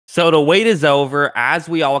So the wait is over, as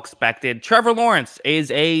we all expected. Trevor Lawrence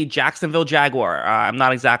is a Jacksonville Jaguar. I'm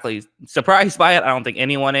not exactly surprised by it. I don't think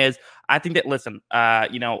anyone is. I think that, listen,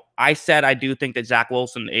 I said I do think that Zach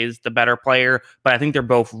Wilson is the better player, but I think they're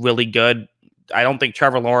both really good. I don't think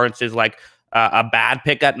Trevor Lawrence is like a bad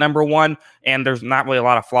pick at number one, and there's not really a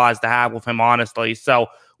lot of flaws to have with him, honestly. So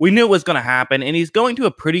we knew it was going to happen, and he's going to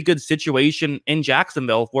a pretty good situation in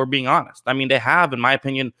Jacksonville, if we're being honest. I mean, they have, in my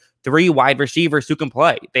opinion, three wide receivers who can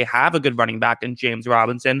play. They have a good running back in James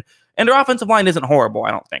Robinson, and their offensive line isn't horrible.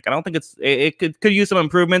 I don't think. I don't think it could use some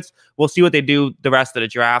improvements. We'll see what they do the rest of the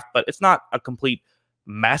draft, but it's not a complete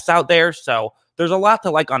mess out there. So there's a lot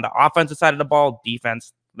to like on the offensive side of the ball.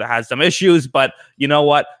 Defense that has some issues, but you know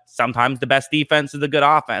what? Sometimes the best defense is a good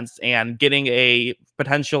offense, and getting a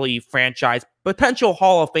potential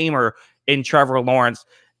Hall of Famer in Trevor Lawrence,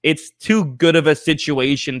 it's too good of a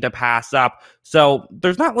situation to pass up. So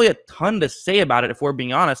there's not really a ton to say about it, if we're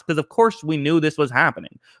being honest, because of course we knew this was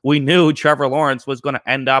happening. We knew Trevor Lawrence was going to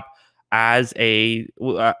end up as a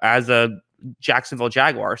Jacksonville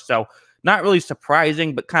Jaguar. So not really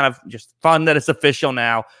surprising, but kind of just fun that it's official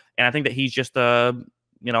now. And I think that he's just I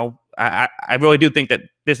really do think that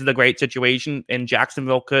this is a great situation, and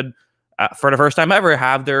Jacksonville could, for the first time ever,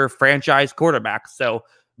 have their franchise quarterback. So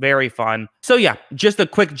very fun. So yeah, just a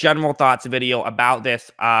quick general thoughts video about this.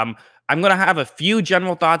 I'm going to have a few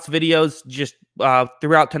general thoughts videos just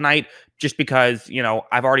throughout tonight, just because,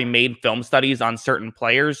 I've already made film studies on certain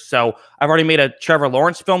players. So I've already made a Trevor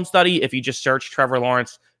Lawrence film study. If you just search Trevor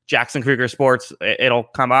Lawrence, Jackson Krieger Sports, it'll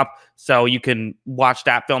come up. So you can watch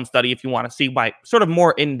that film study if you want to see my sort of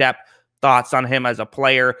more in-depth thoughts on him as a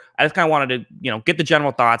player. I just kind of wanted to, get the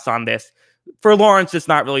general thoughts on this. For Lawrence, it's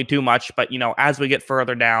not really too much, but, as we get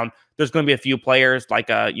further down, there's going to be a few players like,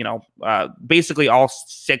 basically all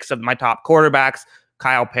six of my top quarterbacks,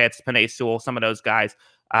 Kyle Pitts, Penei Sewell, some of those guys.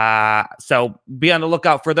 So be on the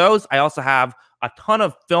lookout for those. I also have a ton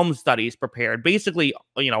of film studies prepared. Basically,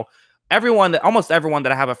 almost everyone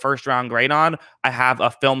that I have a first round grade on, I have a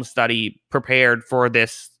film study prepared for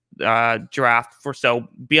this draft. So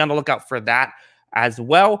be on the lookout for that as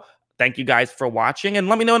well. Thank you guys for watching, and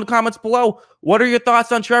let me know in the comments below, what are your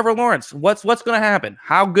thoughts on Trevor Lawrence? What's going to happen?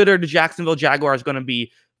 How good are the Jacksonville Jaguars going to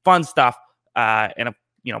be? Fun stuff. And of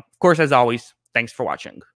course, as always, thanks for watching.